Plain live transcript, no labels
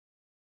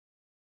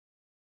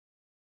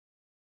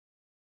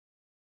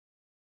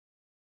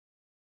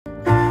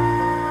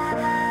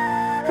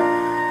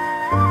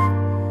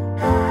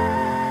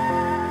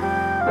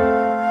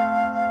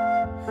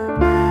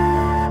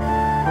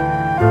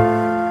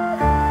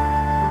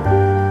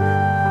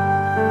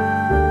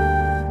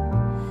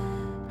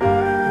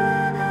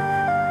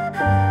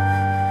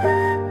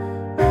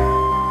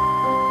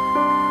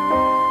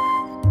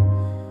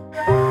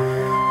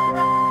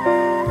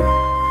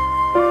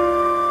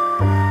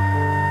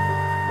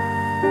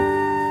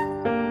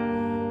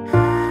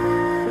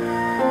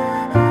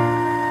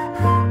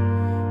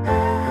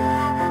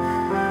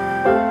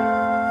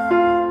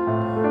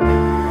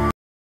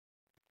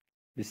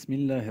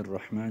Bismillah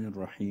ar-Rahman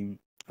ar-Rahim.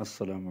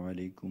 Assalamu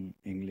alaikum.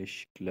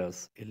 English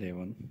class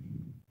 11.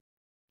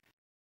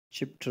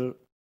 Chapter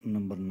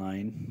number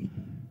 9.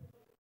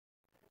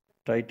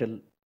 Title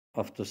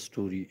of the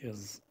story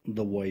is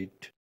The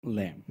White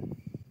Lamb.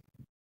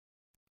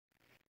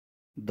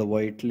 The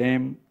White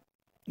Lamb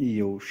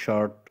یو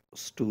شارټ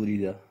سټوري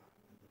ده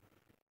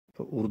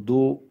په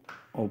اردو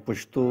او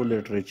پښتو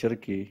لټریچر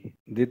کې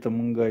دې ته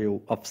مونږه یو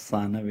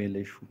افسانه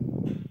ویلی شو.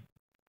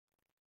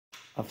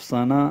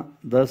 افسانه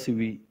داسې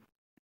وي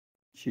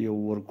چې یو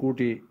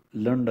ورکوټې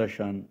لنډه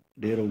شان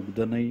ډېره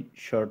اوږدنۍ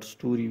شارټ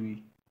سټوري وي،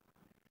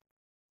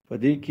 په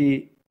دې کې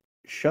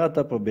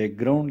شاته په بیک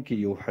ګراوند کې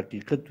یو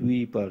حقیقت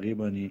وي، په هغې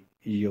باندې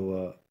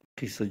یوه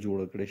قصه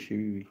جوړه کړې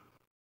شوې وي.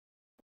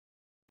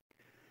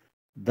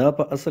 دا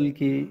په اصل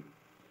کې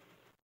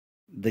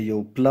د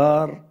یو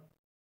پلار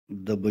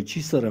د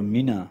بچی سره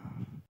مینه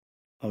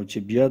او چې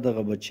بیا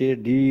دغه بچی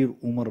ډیر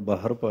عمر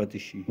بهر پاتې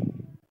شي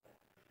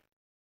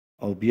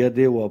او بیا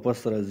دی واپس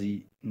راځي،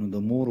 نو د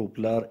مور او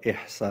پلار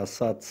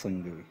احساسات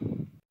څنګه وي.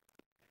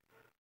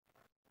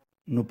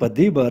 نو په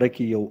دې باره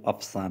کې یو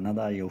افسانه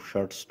ده، یو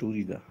شارټ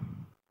سټوري ده.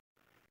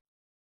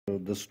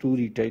 د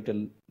سټوري ټایټل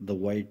د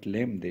وایټ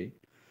لیم دی.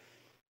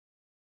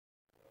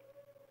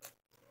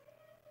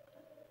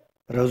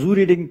 راځو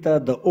ریډینګ ته.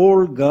 د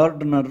اولډ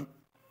ګارډنر،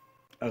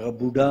 هغه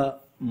بوډا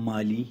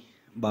مالی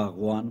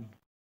باغوان،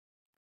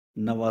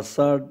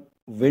 نواساډ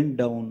وینډ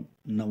ډاون،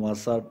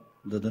 نواساډ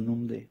د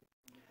نوم دی.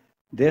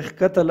 د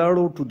ښکته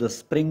لاړو ټو د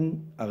سپرینګ،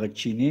 هغه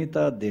چینې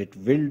ته دیټ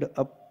ویلډ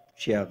اپ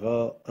چې هغه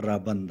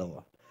رابنده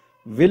وه.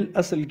 ویل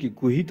اصل کې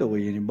کوهي ته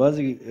وایي، یعنې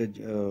بعضې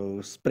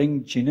سپرینګ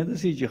چینه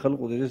داسې چې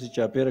خلکو د داسې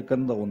چاپېره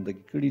کنده غونده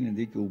کړي نه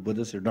دي، کې اوبه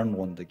داسې ډنډ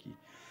غونده کړي.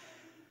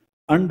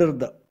 انډر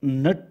د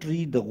نټ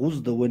ټري، د غوز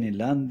د ونې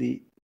لاندې،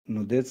 نو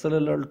دی څه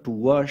لاړ ټو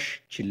واش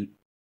چې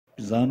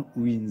ځان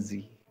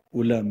ووینځي،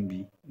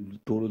 ولامبي،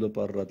 ټولو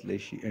دپاره راتلی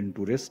شي، اینډ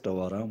ټو ریسټ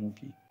او ارام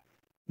وکړي.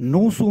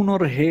 نو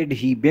سونر هیډ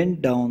هی بینډ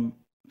ډاون،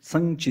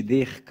 څنګه چې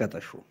دی ښکته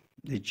شو،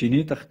 د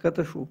چینې ته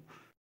ښکته شو،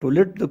 ټو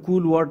لیټ د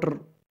کول واټر،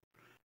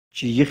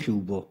 چې یخې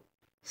اوبه،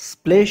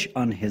 سپلیش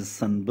آن هز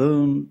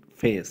سنبرن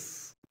فیس،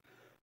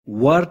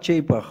 وارچی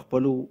په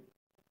خپلو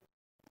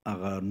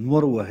هغه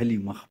نور وهلي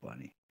مخ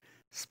باندې.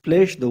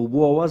 سپلیش د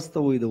اوبو اواز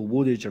ته وایي، د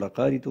اوبو د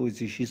چړقاري ته وایي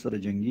چې شي سره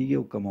جنګېږي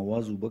او کم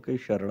اواز اوبه کوي،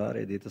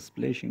 شرړاری دی ته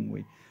سپلیشنګ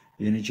وایي،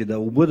 یعنې چې دا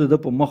اوبه د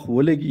ده په مخ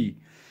ولګي.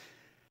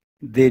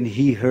 دین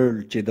هی هرډ،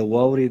 چې د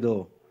واورېده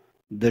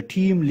د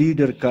ټیم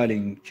لیډر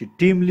کالینګ، چې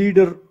ټیم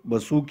لیډر به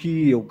څوک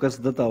یو کس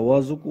دته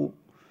اواز وکړو،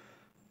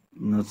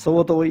 نو څه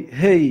ورته وایي،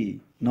 هی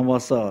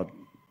نواساد،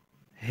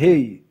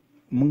 هی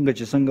مونږ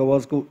چې څنګه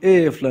اواز کوو،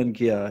 ای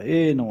فلانکیا، ای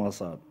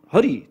نواساد،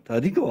 هري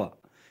تادي کوه،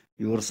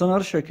 یور سن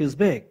ارشک از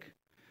بیک،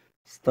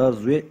 ستا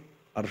زوی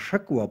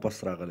ارشک واپس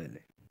راغلی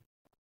دی.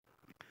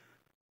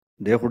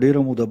 دی خو ډېره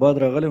موده بعد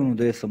راغلی، نو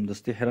دی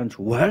سمدستي حیران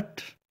شو. واټ؟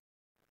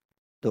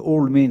 د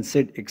اولډ مین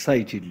سیډ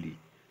ایکسایټډلی،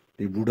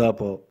 دی بوډا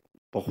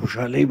په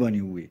خوشحالۍ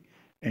باندې ووایي.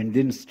 اینډ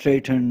دین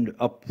سټریټنډ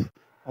اپ،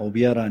 او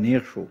بیا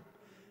رانیغ شو،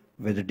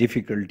 ود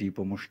ډیفیکلټي،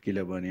 په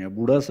مشکله باندې.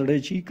 بوډا سړی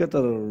چې کته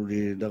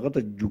دغه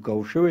ته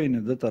جوکاو شوی،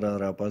 نه ده ته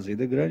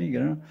راپاڅېده ګراني که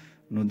نه،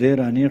 نو دی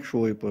رانیغ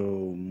شو په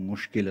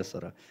مشکله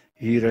سره.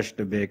 هی رشډ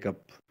بیک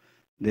اپ،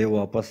 دی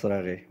واپس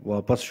راغی،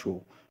 واپس شو.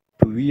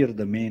 ټو ویر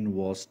د مین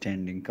واز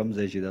سټینډینګ، کوم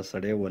ځای چې دا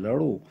سړی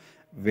ولاړو،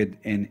 ود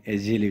ان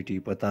ایجیلیټي،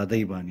 په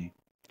تادۍ باندې.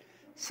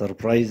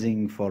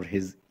 سرپرایزینګ فار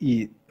هز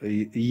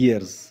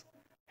ایرز،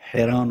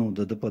 حیرانو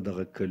د ده په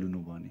دغه کلونو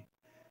باندې،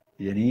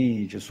 یعنی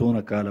چې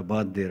څونه کاله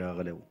بعد دی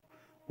راغلی و.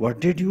 واټ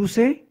ډیډ یو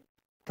سی،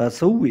 تا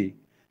څه ووی؟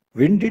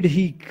 وین ډیډ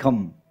هی کم،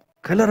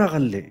 کله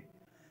راغلی؟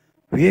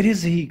 ویر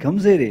از هی، کوم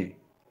ځای دی؟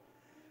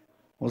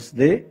 اوس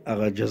دی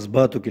هغه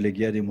جذباتو کې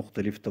لګیا دی،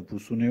 مختلف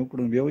تپوسونه یې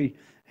وکړو. بیا وایي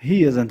هی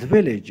از ان د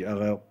ویلیج،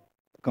 هغه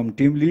کم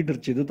ټیم لیډر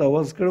چې دته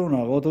اواز کړی نو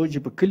هغه ورته وایي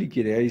چې په کلي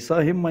کې دی. آی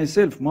سا هیم مای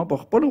سیلف، ما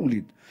په خپله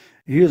ولید.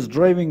 هی از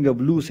ډرایوینګ ا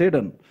بلو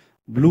سیډن،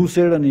 بلو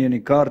سیډن یعنی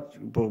کار،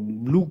 په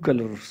بلو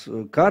کلر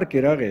کار کې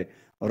راغی.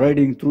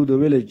 رایډینګ تھرو د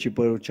ویلیج، چې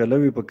په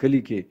چلوي په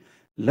کلي کې.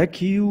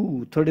 لکی یو،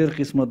 ته ډېر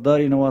قسمتدار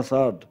یې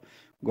نواساد.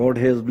 ګاډ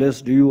هیز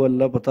بلیسډ یو،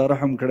 الله په تا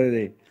رحم کړی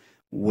دی.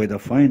 ود ا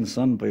فاین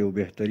سن، په یو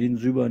بهترین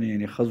زوی باندې،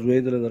 یعنې ښه زوی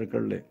یې دله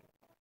درکړلی.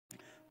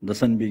 The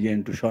sun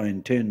began to shine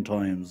 10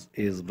 times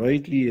as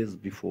brightly as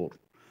before.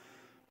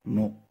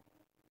 نو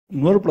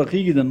نور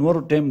پړقېږي، د نور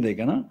ټایم دی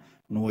که نه،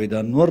 نو وایي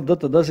دا نور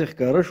دته داسې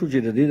ښکاره شو چې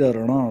د دې د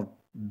رڼا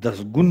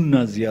 10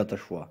 ګونه زیاته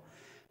شوه،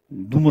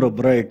 دومره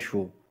برایټ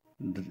شو،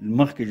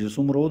 مخکې چې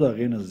څومره و د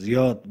هغې نه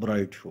زیات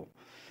برایټ شو.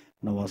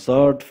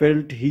 نواساډ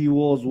فیلټ هی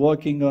واز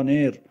واکینګ آن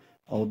ایر،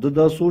 او ده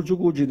دا سوچ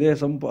وکړو چې دی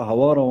سم په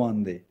هوا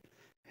روان دی.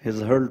 هز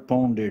هرټ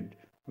پاونډډ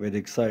ود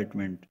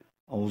ایکسایټمنټ،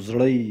 او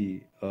زړه یې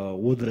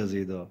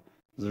ودرزېده،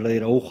 زړه یې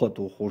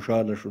راوخوتو،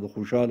 خوشحاله شو، د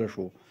خوشحاله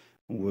شو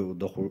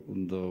د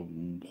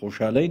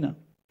خوشحالۍ نه.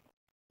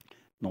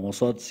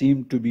 نواساد سیم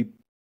ټو بی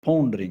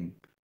پاونډرینګ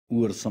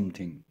اوور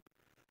سمثینګ.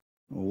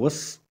 اوس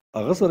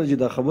هغه سره چې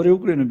دا خبرې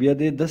وکړې، نو بیا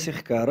دی داسې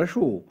ښکاره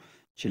شو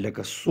چې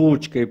لکه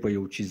سوچ کوي په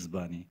یو چیز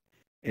باندې.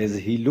 as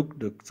he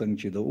looked څنګه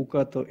چې د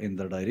وکاته in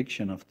the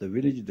direction of the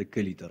village د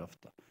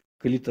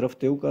کلی طرف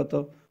ته وکاته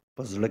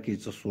په زړه کې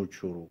څه سوچ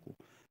شروع کو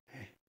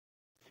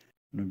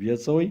نو بیا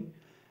څه وایي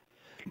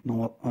نو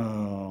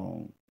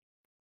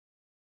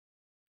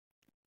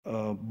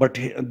but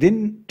he then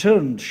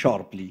turned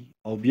sharply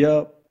او بیا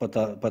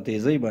په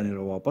تیزۍ باندې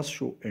را واپس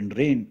شو and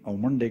ran او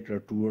منډه کړه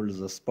towards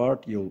the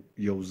spot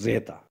یو ځای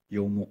ته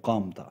یو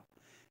مقام ته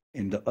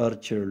in the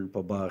orchard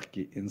په باغ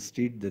کې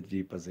instead د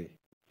دې په ځای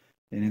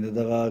یعنی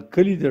دغه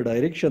کلي د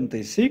ډایرکشن ته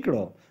یې سې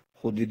کړه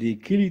خو د دې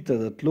کلي ته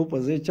د تلو په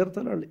ځای چېرته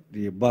لاړ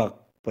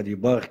په دې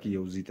باغ کې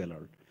یو ځای ته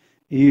لاړ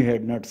he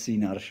had not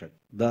seen ارشک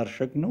دا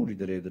ارشک نه و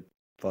لیدلی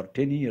for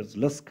 10 years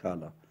لس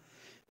کاله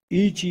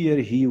each year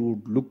he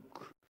would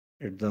look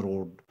at the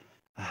road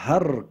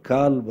هر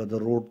کال به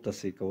د روډ ته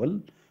سې کول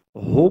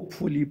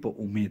hopefully په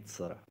امید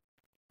سره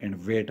and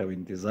wait او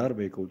انتظار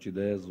به یې کو چې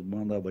دا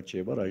زما دا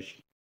بچی به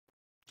راشي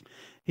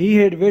he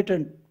had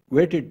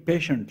waited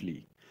patiently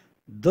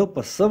د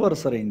په صبر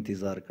سره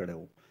انتظار کړی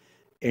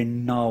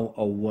and now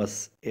was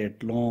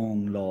at long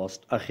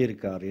last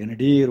اخرکار یعنی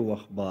ډیر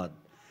وخت بعد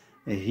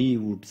he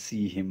would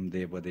see him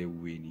دی به دی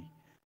وویني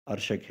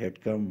ارشک had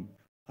come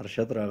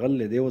ارشد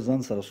راغلی دی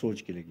ځان سره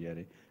سوچ کې لګیا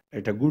دی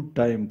at a good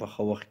time په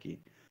ښه وخت کې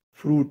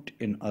fruit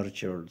in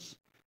orchards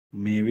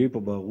میوې په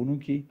باغونو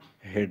کې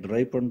had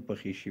ripened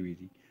پخې شوي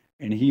دي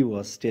and he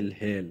was still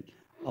hale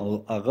او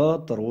هغه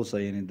تر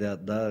اوسه یعنی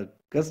دا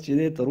کس چې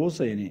دی تر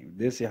اوسه یعنی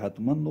د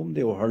صحتمند هم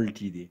دی او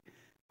هلټي دی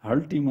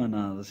هلټي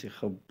معنا داسې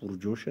ښه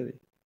پرجوشه دی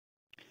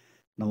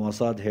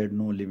نواساد had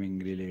no living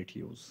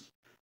relatives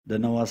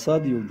د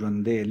نواساد یو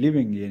ژوندی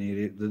living یعنی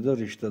د ده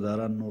رشته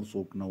داران نور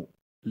څوک نه و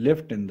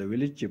left in the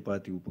village چې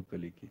پاتې و په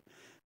کلي کې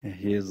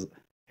his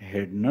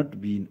had not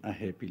been a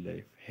happy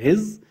life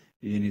his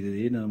یعنی د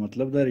دې نه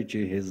مطلب دا دی چې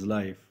his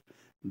life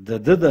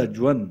د ده د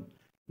ژوند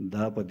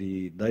دا په دې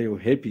دا یو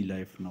happy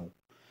life نه و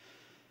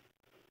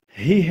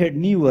he had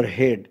never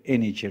had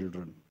any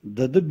children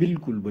د ده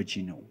بالکل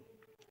بچی نه و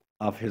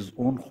of his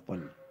own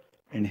خپل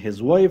and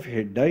his wife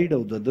had died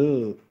او د ده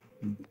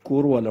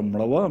کور والا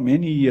مړه وه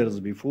many years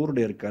before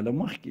ډېر کاله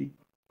مخکې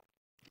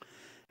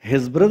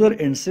his brother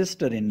and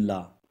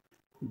sister-in-law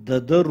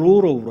د ده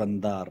رور او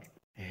ورندار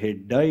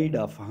had died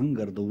of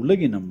hunger د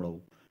ولږې نه مړه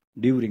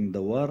during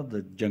the war د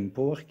جنگ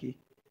په وخت کې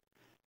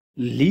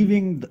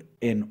leaving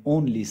an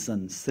only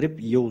son صرف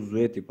یو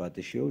زوی ته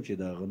پاتې شوی چې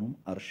د هغه نوم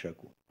ارشک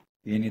و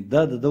یعنی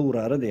دا د ده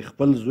وراره دی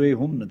خپل زوی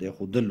هم نه دی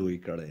خو ده لوی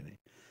کړی دی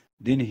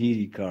then he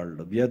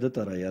recalled بیا ده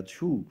ته رایاد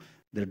شو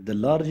that the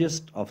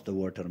largest of the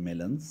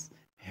watermelons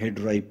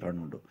had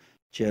ripened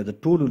چې د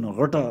ټولو نه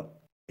غټه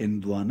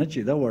اندوانه چې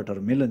دا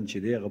واټرمیلن چې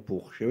دی هغه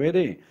پوخ شوی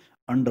دی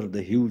under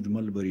the huge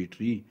mulberry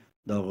tree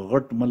دا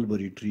غټ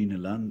ملبري ټری نه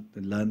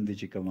لاندې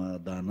چې کومه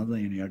دانه ده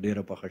یعنی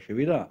ډېره پخه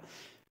شوې ده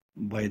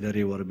by the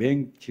river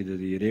bank چې د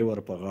دې ریور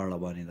په غاړه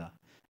باندې ده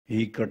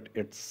he cut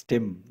its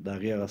stem د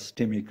هغې هغه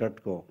stem یې کټ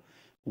کو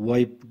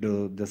wiped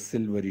the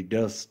silvery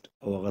dust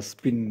او هغه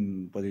سپین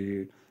په دې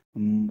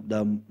دا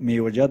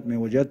میوجات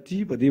چې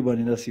په دې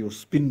باندې داسې یو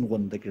سپین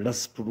غونده کې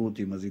ډس پروت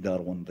وي مزیدار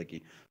غونده کې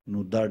نو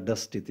دا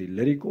ډسټ یې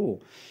لرې کو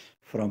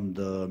from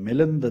the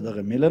melon د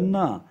دغه melon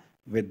نه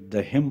with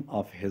the hem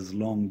of his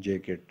long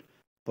jacket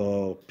په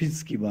پیڅ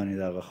کې باندې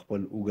دغه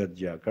خپل اوږد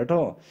جاکټ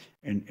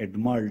and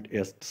admired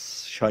its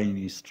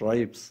shiny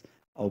stripes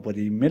او په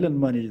دې melon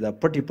باندې دا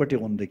پټي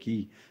غونده کې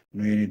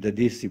نو یعنې د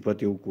دې صفت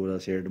یې وکړو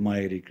داسې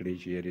اډمایر یې کړی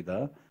چې یارې دا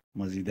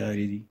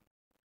مزیدارې دي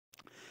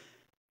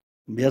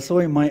بیا څه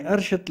وایي my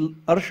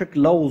arshak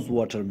loves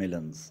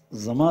watermelons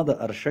زما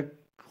د ارشک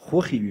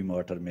خوښې وي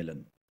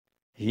watermelon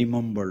he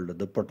mumbled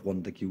د پټ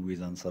غونده کې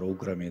ووایي ځان سره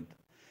وګرمېد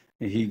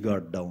he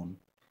got down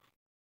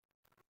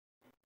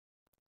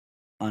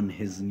on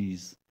his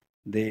knees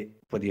دی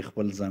په دې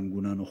خپل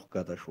زنګونانو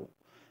ښکته شو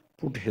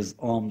put his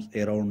arms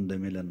around the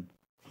melon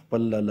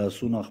خپل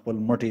لاسونه خپل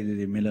مټې د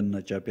دې melon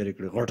نه چاپېرې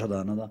کړې غټه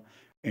دانه ده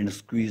and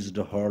squeezed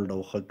hard او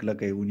ښه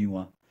کلکه یې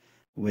ونیوه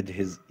with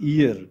his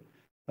ear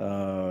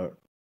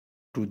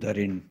to the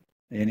ring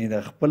یعنی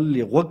د خپل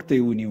غوږ ته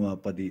یې ونیوه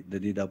په دې د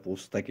دې دا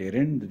پوستکی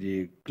رین د دې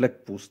کلک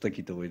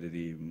پوستکي ته وایي د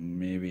دې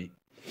میوې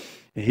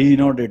he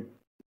nodded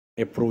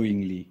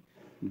approvingly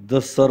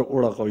د سر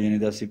اوړه یعنی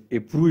داسې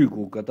اپروی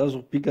کو که تاسو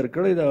فکر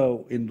کړی دا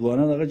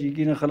هندوانه دغه چې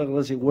کېنه خلک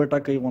داسې غوټه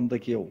کوي غونده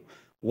کې او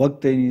وخت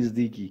ته یې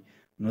نږدې کي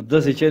نو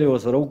داسې چلې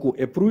ورسره وکړو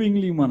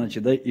اپروینګلي معنی چې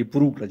دا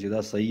اپرو کړه چې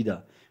دا صحیح ده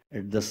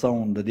اټ د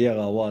ساوند د دې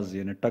هغه اواز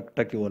یعنې ټک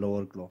ټک یې وله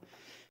ورکړو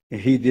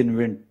he then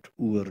went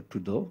over to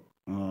the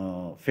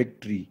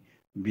factory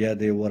بیا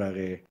دی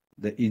ورغی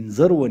د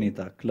انځر ونې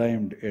ته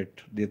climbed it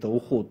دې ته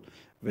وخوت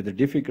with the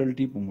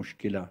difficulty په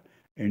مشکله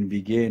and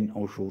began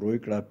او شروع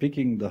کړه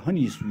picking the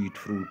honey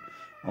sweet fruit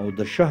او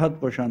د شهد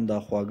په شان دا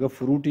خواږه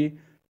فروټ یې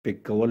پک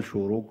کول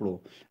شروع کړو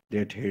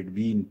that had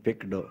been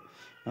picked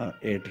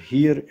at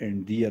here and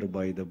there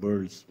by the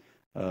birds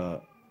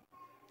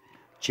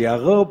چې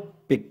هغه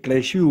پک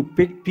کړی شوي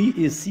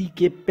PACK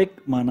پک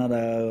معنا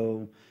دا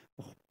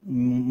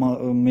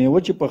میوه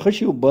چې پخه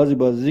شي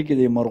بعضې کې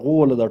د مرغو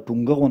وله دا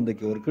ټونګه غونده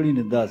کې ورکړي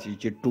نه داسې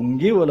چې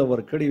ټونګې وله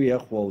ورکړې وي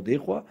اخوا او دې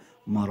خوا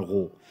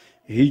مرغو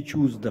he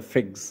chose the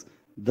figs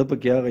د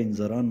پکې هغه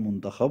انځران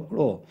منتخب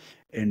کړو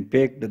and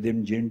packed them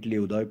gently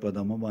او دای په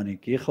دمه باندې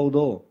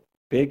کېښودو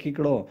پیک یې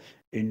کړو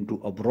into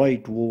a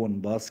bright woven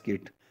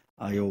basket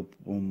یو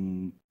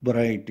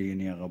برایټ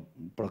یعنی هغه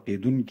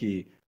پړقېدونکي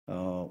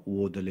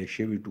وودلی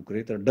شوي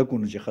ټوکرې ته ډکو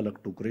نه چې خلک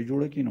ټوکرې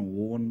جوړه کړي نو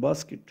woven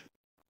basket.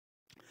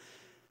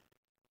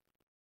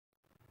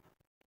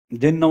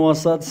 Then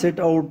Nawasad set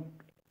out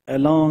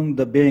along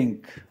the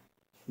bank.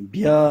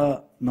 بیا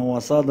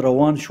نواساد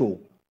روان شو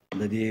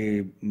د دې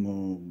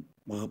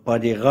په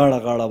دې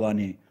غاړه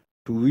باندې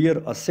to where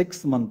a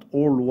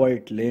 6-month-old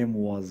white lamb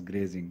was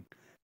grazing.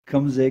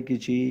 کوم ځای کې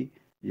چې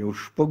یو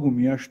شپږو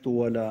میاشتو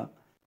والا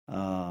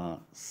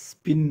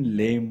سپین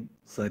لیم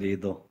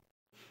سریده.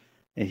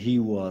 He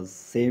was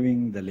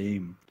saving the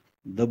lamb.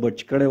 د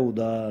بچ کړی و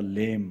دا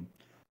لیم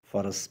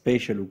for a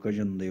special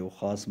occasion د یو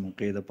خاص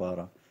موقع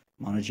دپاره.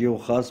 معنی چې یو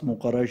خاص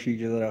موقع راشي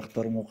چې د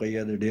اختر موقع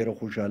یا د ډېره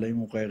خوشحالۍ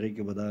موقع هغې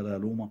کې به دا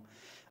معلومه.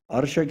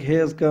 ارشک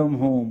هیز کم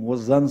هوم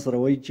اوس ځان سره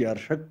وایي چې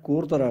ارشک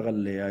کور ته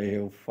راغلی I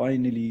have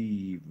finally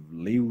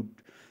lived.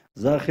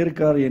 زه آخر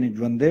کار یعنی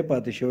ژوندی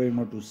پاتې شوی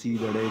یم to see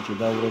the day چې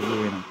دا ورځ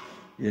ووینم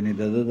یعنی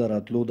د ده د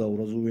راتلو دا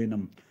ورځ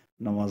ووینم.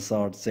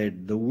 Nawasad said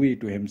the way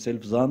to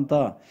himself ځان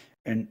ته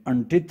and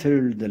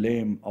untittled the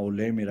lamb او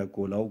لیم یې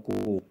راکولاو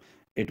کو.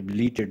 It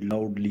bleated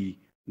loudly.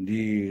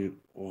 دی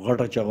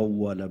غټه چغه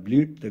وواله.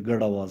 بلیټ د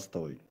ګډ اواز ته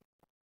وایي.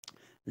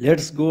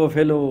 لیټس گو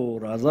فیلو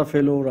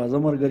راځه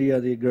مرګریا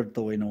دی ګډ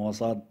ته وایي.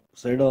 نواساد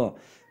سیډه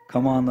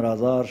کمان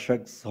راځه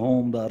ارشک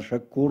هوم د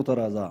ارشک کور ته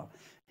راځه.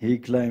 هی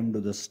climbed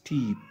the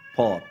steep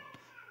path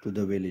to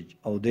the village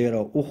او دی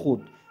را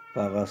وخوت په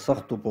هغه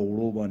سختو په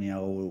وړو باندې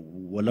او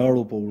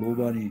ولاړو په وړو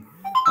باندې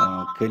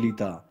کلي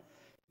ته.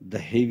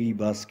 the heavy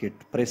basket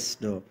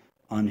pressed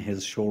on his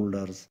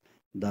shoulders.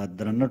 دا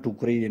درنه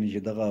ټوکرې یعنې چې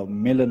دغه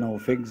میلن او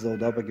فیګز او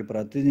دا پکې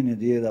پراته دي نو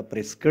دی دا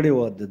پریس کړې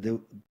وه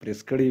پریس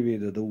کړې وې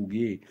د ده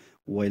اوږې.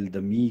 while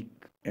the meek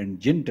and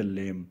gentle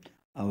lamb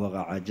او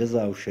هغه عاجزه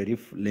او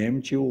شریف لیم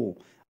چې و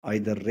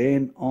either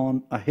ran on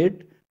ahead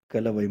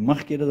کله به یې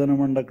مخکې د ده نه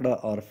منډه کړه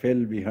or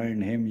fell behind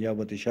him یا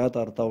به ترې شاته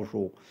ارتاو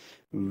شو.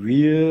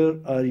 where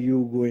are you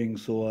going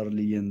so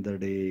early in the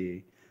day.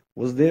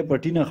 اوس دی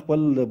پټینه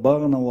خپل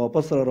باغ نه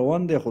واپس را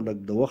روان دی خو لږ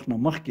د وخت نه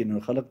مخکې نو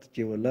خلک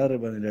چې لارې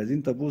باندې راځي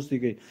تپوس دی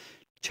کوي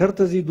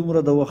چرته ځي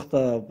دومره د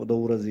وخته د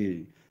ورځې.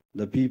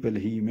 the people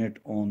he met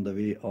on the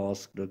way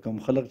asked. کوم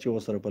خلک چې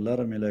ورسره په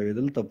لاره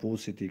میلاوېدل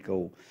تپوس یې ترې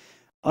کوو.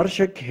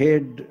 ارشک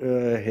had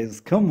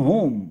has come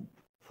home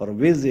for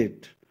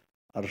visit.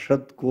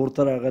 ارشد کور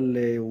ته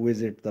راغلی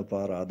visit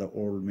دپاره. the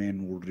old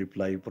man would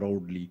reply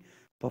proudly.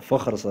 په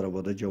فخر سره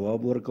به د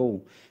جواب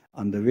ورکوو.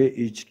 on the way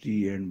each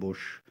tree and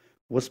bush.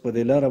 اوس په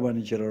دې لاره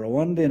باندې چې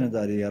روان دی نه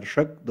دا د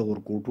ارشک د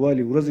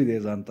ورکوټوالي ورځې دی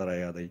ځان ته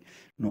رایادوي.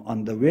 نو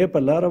on the way په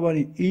لاره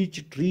باندې each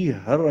tree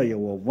هره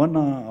یوه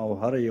ونه او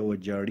هره یوه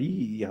جاړي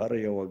هره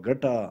یوه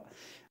ګټه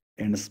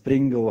and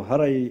spring او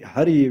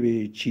هر یوې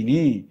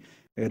چینې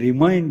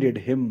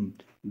reminded him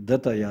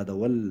دته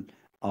یادول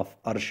of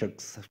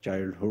ارشک's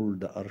childhood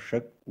د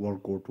ارشک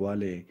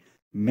ورکوټوالی.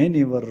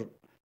 many were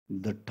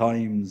the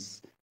times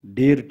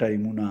ډېر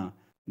ټایمونه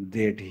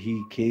that he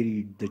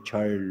carried the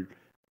child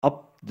up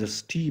the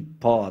steep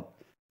path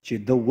چې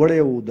د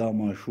وړی و دا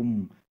ماشوم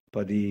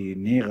په دې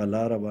نیغه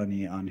لاره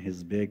باندې on his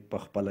back په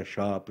خپله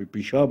شا په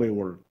پیشا به یې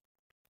وړ.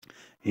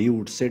 he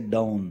would sit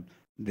down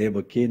دی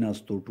به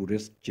کېناستو to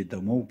rest چې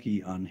دمه وکړي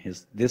on his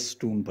this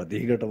stone په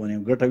دې ګټه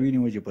باندې ګټه ویني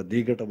چې په دې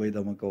ګټه به یې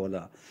دمه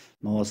کوله.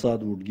 نواساد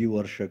would give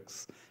ارشکس.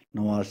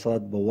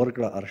 نواساد به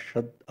ورکړه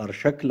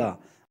ارشک له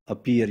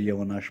appear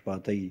یوه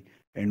ناشپاتۍ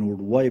and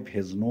would wipe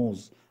his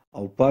nose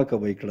او پاکه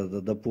به یې کړه د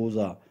ده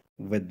پوزه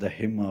with the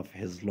hem of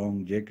his long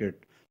jacket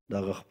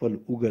دغه خپل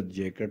اوږد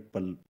جیکټ په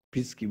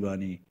پیس کې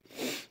باندې.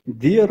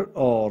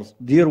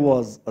 there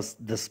was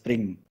the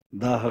spring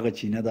دا هغه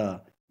چینه ده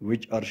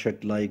which ارشک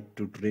like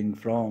to drink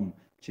from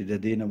چې د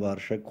دې نه به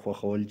ارشک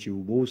خوښول چې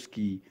اوبه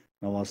وڅکي.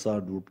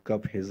 نواساد would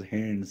cup his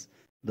hands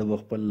د به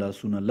خپل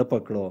لاسونه لپه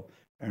کړه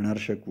and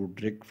ارشک would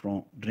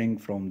drink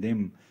from them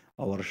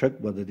او ارشک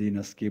به د دې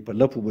نه څکې په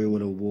لپو به یې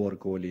وله اوبه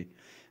ورکولې.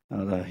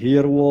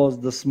 here was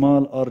the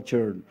small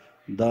orchard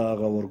دا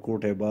هغه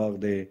ورکوټی باغ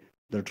دی.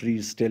 the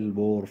tree still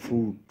bore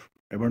fruit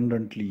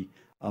abundantly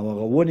او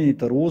هغه ونې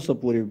تر اوسه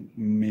پورې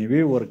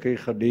میوې ورکوي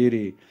ښه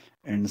ډېرې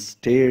and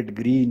stayed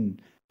green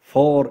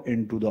far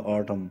into the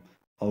autumn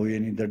او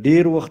یعنی د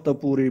ډېر وخته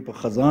پورې په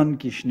خزان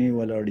کې شنې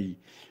ولاړي.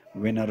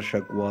 when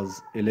ارشک was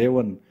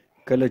 11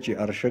 کله چې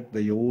ارشک د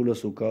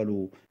 11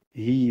 کالو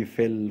he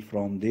fell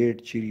from that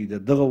tree د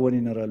دغه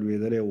ونې نه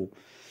رالوېدلی و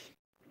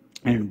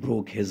and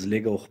broke his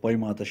leg او خپۍ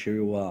ماته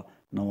شوې وه.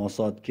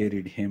 نواساد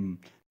carried him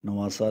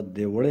نواساد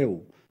دی وړی و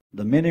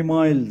the many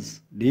miles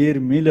ډېر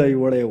میله یې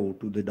وړی و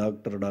to the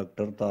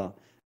ډاکټر ته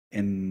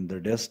in the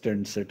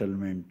distant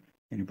settlement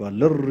یعنې په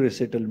لرې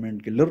سیټلمنټ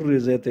کې لرې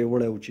ځای ته یې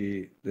وړی و چې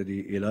د دې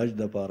علاج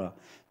دپاره.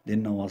 then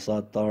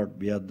نواساد thought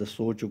بیا د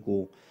سوچ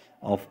وکړو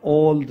of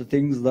all the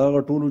things دا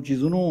هغه ټولو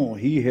چیزونو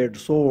he had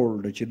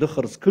sold چې ده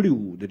خرڅ کړي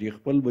وو د دې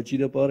خپل بچي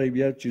دپاره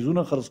بیا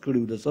چیزونه خرڅ کړي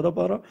وو د څه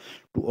دپاره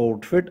to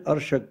outfit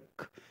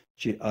ارشک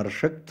چې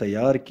ارشک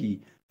تیار کی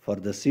for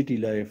the city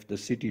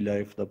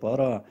life the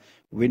para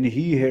when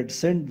he had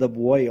sent the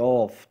boy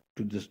off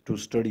to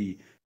study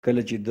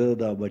کله چې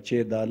دا بچی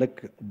دا لک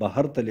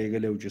بهر ته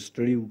لېږلی او چې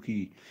سټډي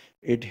وکړي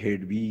it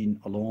had been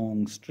a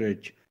long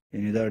stretch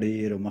یعنې دا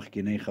ډېره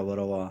مخکینۍ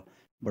خبره وه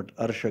but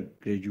ارشک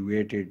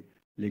graduated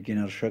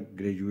لیکن ارشک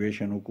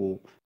graduation وکړو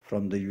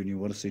from the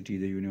university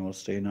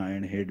نه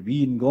and had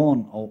been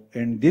gone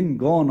and then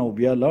gone او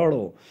بیا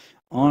لاړو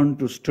on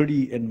to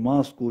study in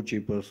Moscow چې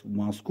په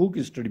ماسکو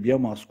کې سټډي بیا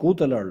ماسکو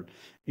ته لاړ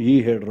he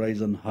had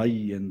risen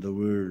high in the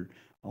world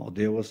او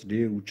دی اوس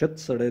ډېر اوچت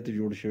سړی ته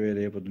جوړ شوی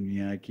دی په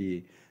دنیا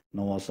کې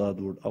نو اساد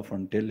would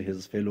often tell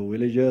his fellow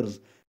villagers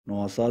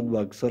نو اساد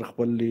به اکثر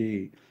خپل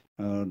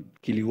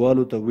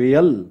کلیوالو ته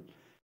ویل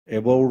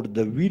about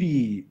the very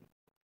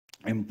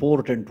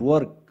important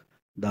work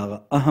دا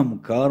اهم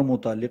کار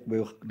متعلق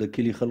به د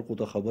کلی خلقو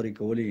ته خبرې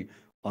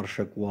کولې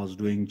ارشک was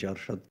doing چې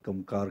ارشد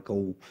کم کار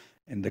کوو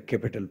in the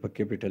capital په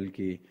capital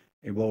کې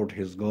about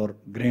his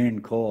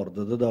grand car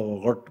د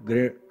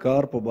غټ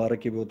کار په باره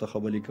کې به ته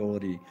خبرې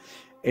کولې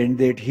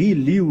and that he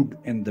lived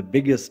in the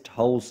biggest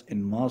house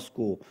in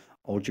Moscow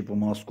او چې په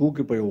ماسکو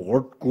کې په یو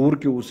غټ کور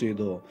کې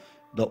اوسېدو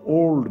the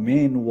old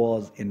man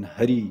was in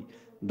hurry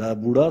دا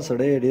بوډا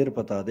سړی ډېر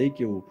په تادۍ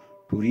کې و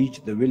to reach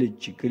the village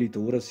چې کلي ته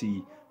ورسي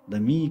the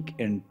meek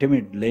and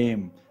timid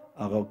lame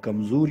هغه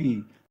کمزوري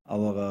او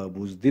هغه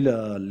بزدله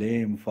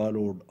lame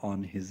followed on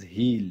his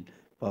heel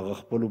په هغه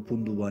خپلو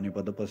پوندو باندې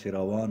په ده پسې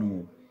روان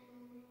و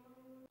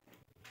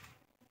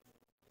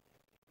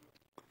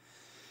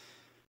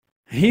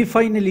He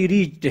finally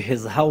reached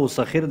his house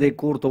اخر دی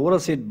کور ته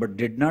ورسېد but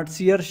did not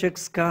see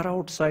ارشک's car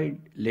outside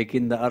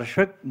لیکن د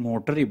ارشک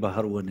موټر یې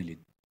بهر ونه لید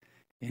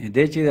یعنې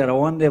دی چې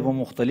روان دی په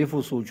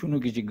مختلفو سوچونو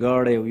کې چې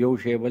ګاډی او یو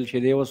شی بل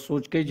شی دی اوس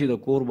سوچ کوي چې د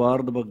کور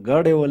بهر د به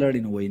ګاډی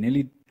ولاړي نو وی نه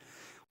لید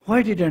why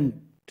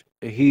didn't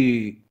he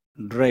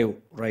drive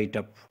right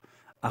up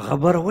هغه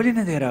بر ولې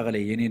نه دی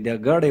راغلی یعنې دا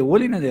ګاډی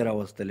ولې نه دی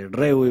راوستلی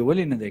ډرایو یې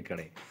ولې نه دی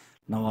کړی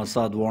نو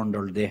اساد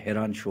وانډل دی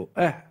حیران شو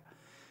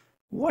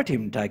what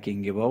him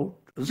talking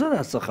about زه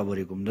دا څه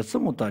خبرې کوم د څه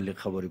متعلق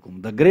خبرې کوم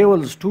د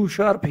gravel's too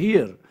sharp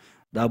here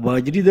دا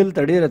باجري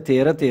دلته ډېره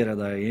تیره تیره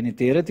ده یعنې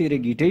تیره تیره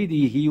ګیټۍ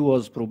دي he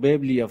was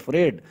probably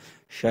afraid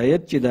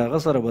شاید چې د هغه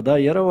سره به دا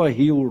یره وه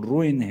he would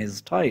ruin his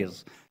tires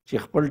چې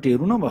خپل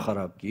ټیرونه به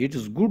خراب کړي it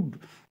is good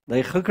دا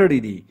یې ښه کړي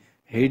دي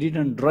he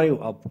didn't drive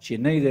up چې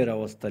نه یې دی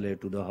راوستلی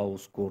to the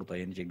house کور ته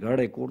یعنې چې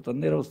ګاډی کور ته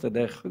نه دی راوستی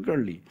دا یې ښه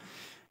کړلي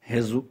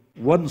his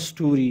one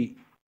story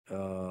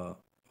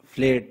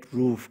flat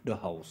roofed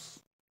house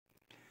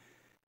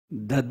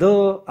د ده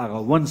هغه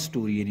ون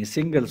سټوري یعنې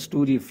سنګل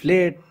سټوري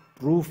فلیټ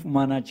روف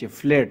معنا چې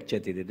فلیټ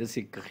چتی دی داسې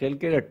که خیال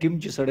کوي دا ټیم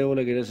چې سړی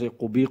ولګوي داسې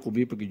قبي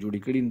قبي پکې جوړې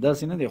کړي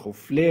داسې نه دی خو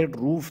فلیټ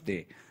روف دی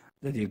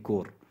د دې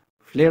کور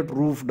فلیټ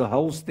روف د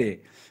هاوس دی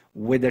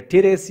ود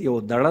ټیریس یو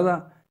دړه ده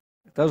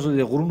تاسو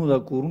د غرونو د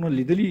کورونه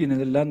لیدلي یعنې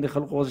د لاندې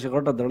خلکو اوس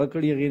غټه دړه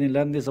کړي هغې نه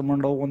لاندې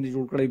سمنډه غوندې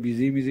جوړ کړی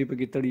بیزې میزې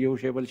پکې تړي یو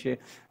شی بل شی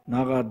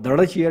نو هغه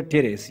دړه چې یا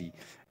ټیریس وي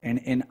and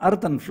in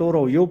earthen floor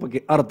او یو پکې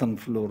earthen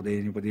floor دی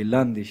یعنې په دې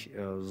لاندې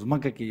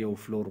ځمکه کې یو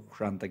فلور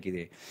شانته کې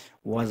دی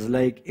was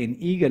like an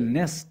eagle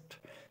nest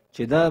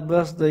چې دا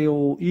بس د یو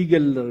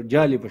ایګل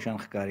جالې په شان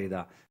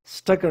ښکارېده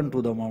stuck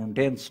onto the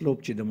mountain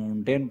slope چې د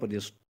ماونټین په دې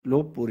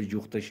سلوپ پورې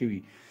جوخته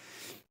شوي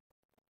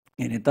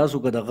یعنې تاسو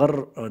که د غر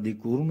د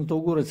کورونو ته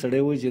وګورئ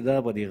سړی وایي چې دا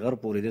په دې غر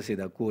پورې داسې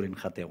دا کور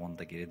انخطی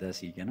غونته کې دی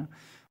داسې که نه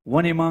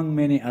one among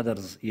many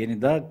others یعنې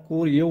دا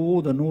کور یو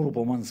و د نورو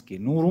په منځ کې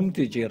نور هم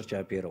ترې چیر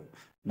چاپېره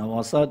و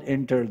نواساد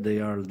entered the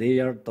yard دی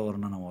یارډ ته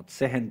ورننوت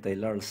صحن ته یې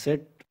لاړ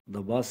set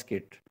the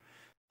basket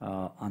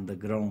on the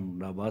ground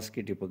دا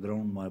باسکټ یې په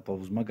ګراوند باندې په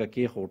ځمکه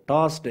کېښود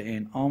tossed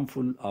an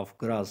armful of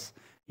grass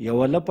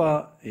یوه لپه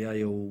یا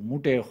یو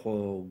موټی خو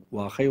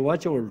واښی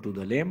واچول to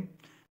the lamb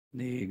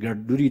د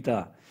ګډډوري ته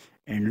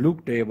and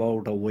looked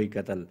about او وی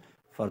کتل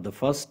for the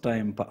first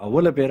time په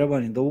اوله پیره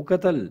باندې ده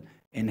وکتل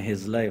in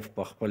his life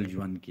په خپل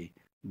ژوند کې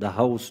the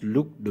house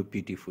looked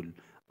pitiful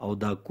او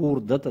دا کور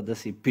دته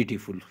داسې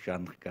پیټیفول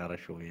شان ښکاره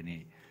شو یعنې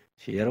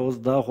چې یاره اوس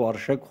دا خو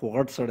ارشک خو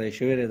غټ سړی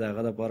شوی دی د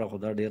هغه دپاره خو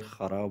دا ډېر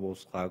خراب او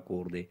سخا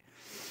کور دی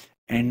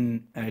and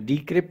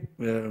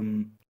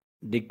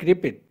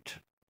decrepit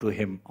to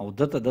him او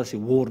دته داسې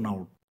worn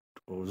out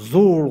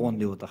زوړ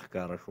غوندې ورته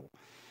ښکاره شو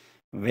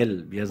ویل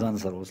بیا ځان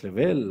سره وسلې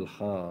ویل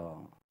ښه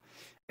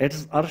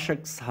اټس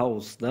ارشکس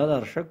هاوس دا د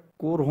ارشک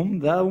کور هم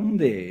دا هم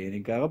دی یعنې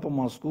که هغه په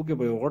ماسکو کې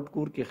په یو غټ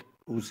کور کې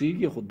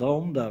اوسېږي خو دا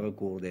هم د هغه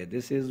کور دی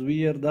this is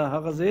where دا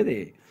هغه ځای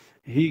دی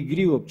he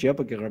grew up چې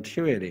پکې غټ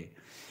شوی دی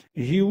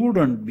he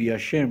wouldn't be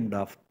ashamed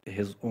of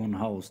his own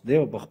house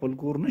دی په خپل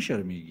کور نه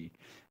شرمېږي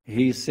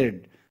he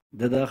said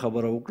دا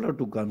خبره وکړه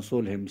to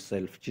console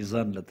himself چې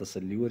ځان له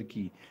تسلي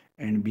ورکړي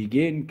and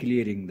began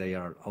clearing the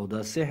yard او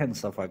دا صحن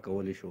صفا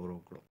کول یې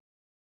شروع کړو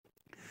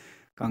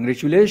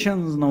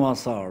کنګریچولیشنز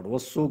نواساډ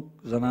اوس څوک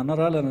زنانه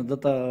راله نه ده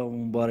ته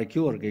مبارکي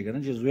ورکوي که نه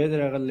چې زوی دی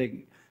راغلی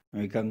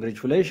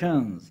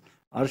کنګریچولیشنز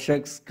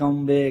ارشک's come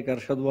back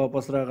ارشد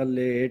واپس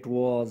راغلی it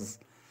was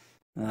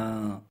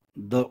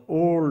the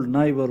old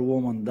neighbor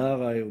woman دا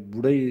هغه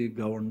بوډۍ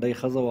ګاونډۍ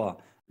ښځه وه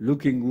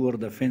looking over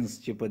the fence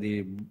چې په دې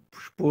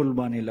شپول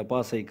باندې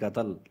لپاسه یې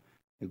کتل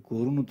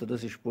کورونو ته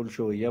داسې شپول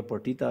شو یا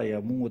پټي ته یا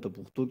موږ ته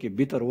پښتو کې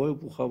بیتر وایو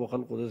پوخا به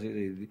خلکو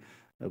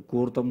داسې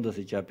کور ته هم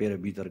داسې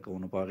چاپېره بیتر کوو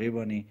نو په هغې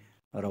باندې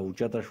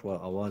راوچته شوه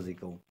اواز یې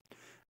کوو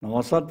نو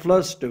وسط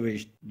فلسټ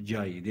ویشت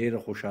جای ډېره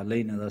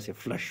خوشحالۍ نه داسې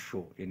فلش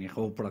شو یعنې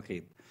ښه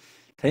وپړقېد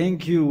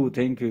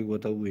تھینک یو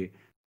ورته وویې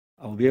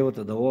او بیا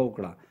ورته دوا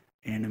وکړه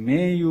and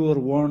may your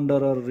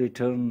wanderer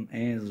return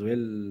as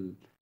well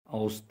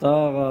او ستا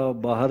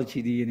بهر چې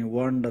دي یعنې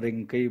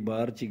وانډرنګ کوي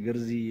بهر چې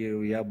ګرځي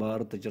یا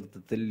بهر ته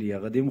چېرته تللي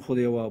هغه دې هم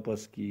خدای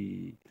واپس کړي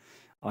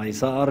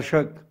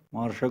ایسا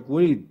مارشک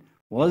ولید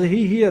واز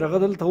هی هیر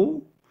هغه دلته و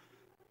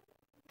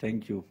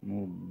تھینک یو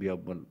نو بیا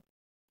بل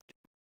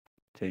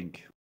تھینک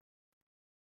یو